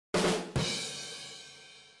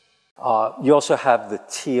You also have the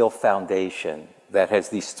Thiel Foundation that has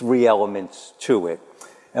these three elements to it.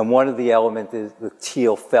 And one of the elements is the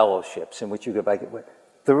Thiel Fellowships, in which you get like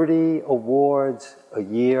 30 awards a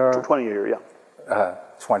year. 20 a year, yeah.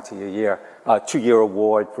 20 a year. 2-year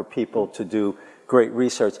award for people to do great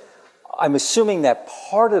research. I'm assuming that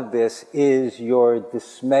part of this is your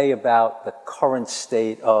dismay about the current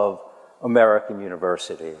state of American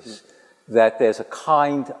universities, that there's a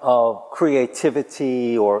kind of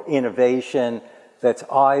creativity or innovation that's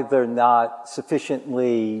either not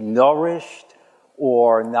sufficiently nourished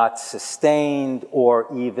or not sustained or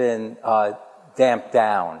even damped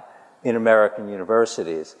down in American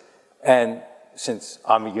universities. And since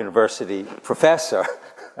I'm a university professor,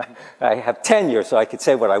 I have tenure, so I could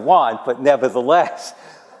say what I want, but nevertheless,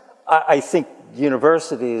 I think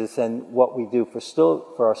universities and what we do for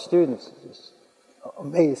our students is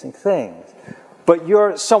amazing things. But you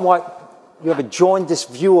have a jaundiced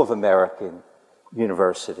view of American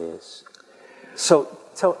universities. So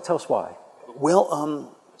tell us why.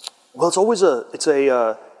 Well, it's always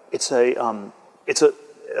I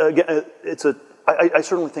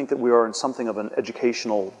certainly think that we are in something of an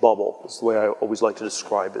educational bubble. Is the way I always like to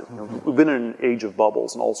describe it. You know, we've been in an age of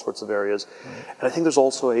bubbles in all sorts of areas, and I think there's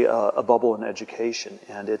also a bubble in education,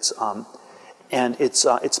 and it's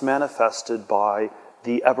manifested by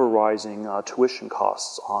the ever-rising tuition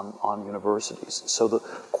costs on universities. So the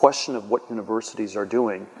question of what universities are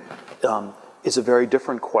doing is a very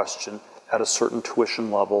different question at a certain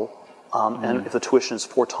tuition level. And if the tuition is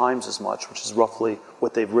 4 times as much, which is roughly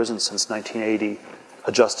what they've risen since 1980,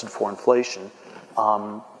 adjusted for inflation,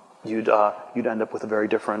 you'd end up with a very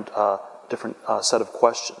different set of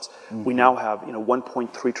questions. We now have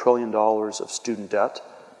 $1.3 trillion of student debt.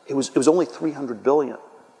 It was only $300 billion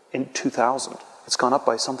in 2000. It's gone up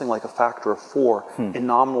by something like a factor of 4 in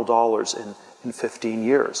nominal dollars in 15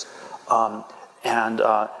 years. And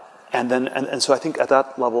so I think at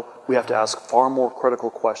that level, we have to ask far more critical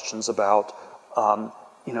questions about,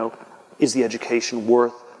 is the education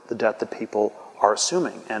worth the debt that people are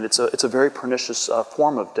assuming? And it's a very pernicious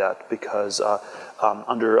form of debt because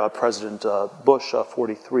under President Bush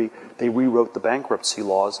 43, they rewrote the bankruptcy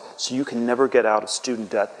laws so you can never get out of student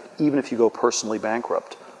debt even if you go personally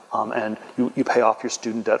bankrupt. And you pay off your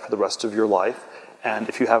student debt for the rest of your life. And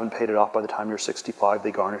if you haven't paid it off by the time you're 65,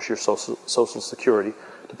 they garnish your Social Security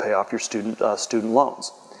to pay off your student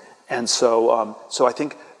loans. And so I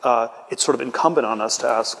think it's sort of incumbent on us to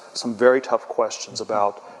ask some very tough questions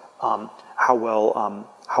about how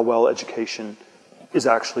well education is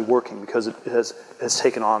actually working, because it has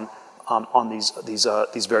taken on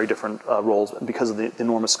these very different roles, and because of the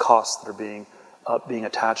enormous costs that are being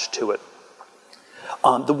attached to it.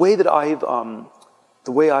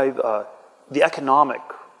 The economic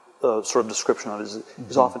sort of description of it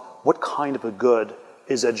is often, what kind of a good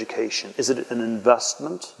is education? Is it an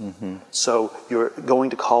investment? So you're going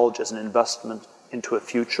to college as an investment into a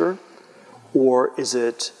future? Or is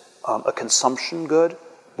it a consumption good,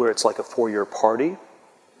 where it's like a 4-year party?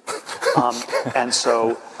 And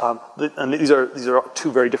so these are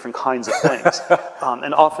 2 very different kinds of things.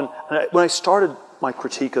 And often, when I started my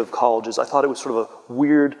critique of colleges, I thought it was sort of a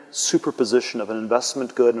weird superposition of an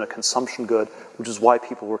investment good and a consumption good, which is why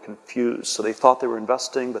people were confused. So they thought they were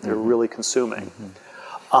investing, but they were really consuming.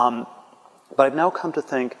 But I've now come to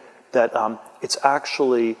think that it's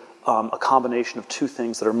actually a combination of 2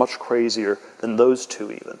 things that are much crazier than those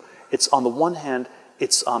 2 even. It's, on the one hand,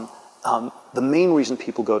 it's the main reason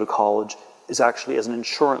people go to college is actually as an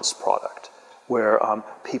insurance product, where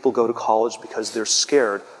people go to college because they're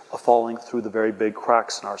scared of falling through the very big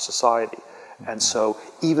cracks in our society. And so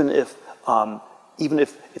even if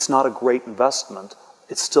it's not a great investment,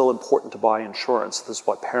 it's still important to buy insurance. This is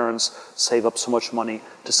why parents save up so much money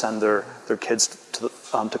to send their kids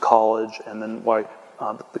to college, and then why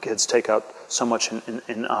the kids take out so much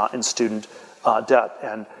in student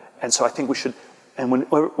debt. And so I think we should, and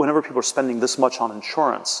whenever people are spending this much on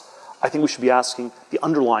insurance, I think we should be asking the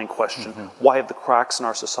underlying question, why have the cracks in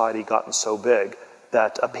our society gotten so big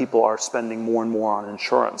that people are spending more and more on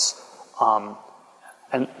insurance?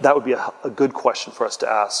 And that would be a good question for us to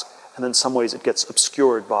ask. And then in some ways it gets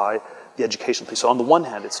obscured by the education piece. So on the one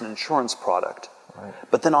hand, it's an insurance product. Right.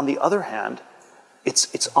 But then on the other hand,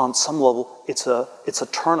 it's on some level, it's a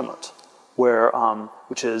tournament where,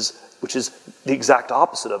 which is the exact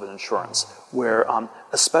opposite of an insurance, where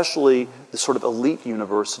especially the sort of elite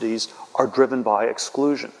universities are driven by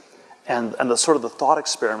exclusion. And the sort of the thought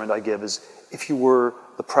experiment I give is, if you were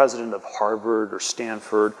the president of Harvard or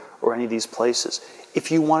Stanford or any of these places,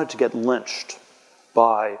 if you wanted to get lynched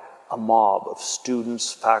by a mob of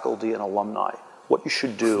students, faculty, and alumni, what you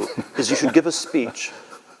should do is you should give a speech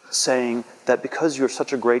saying that because you're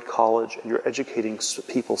such a great college and you're educating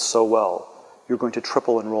people so well, you're going to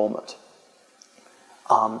triple enrollment.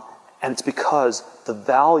 And it's because the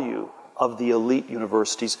value of the elite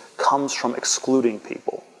universities comes from excluding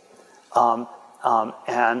people.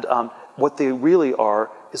 What they really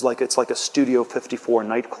are is it's like a Studio 54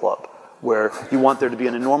 nightclub, where you want there to be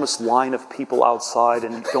an enormous line of people outside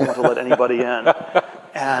and you don't want to let anybody in.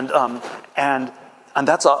 And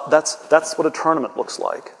that's what a tournament looks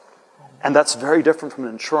like. And that's very different from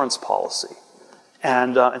an insurance policy.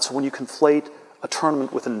 And so when you conflate a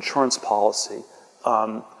tournament with an insurance policy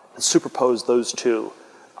and superpose those two,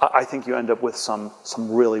 I think you end up with some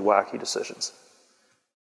really wacky decisions.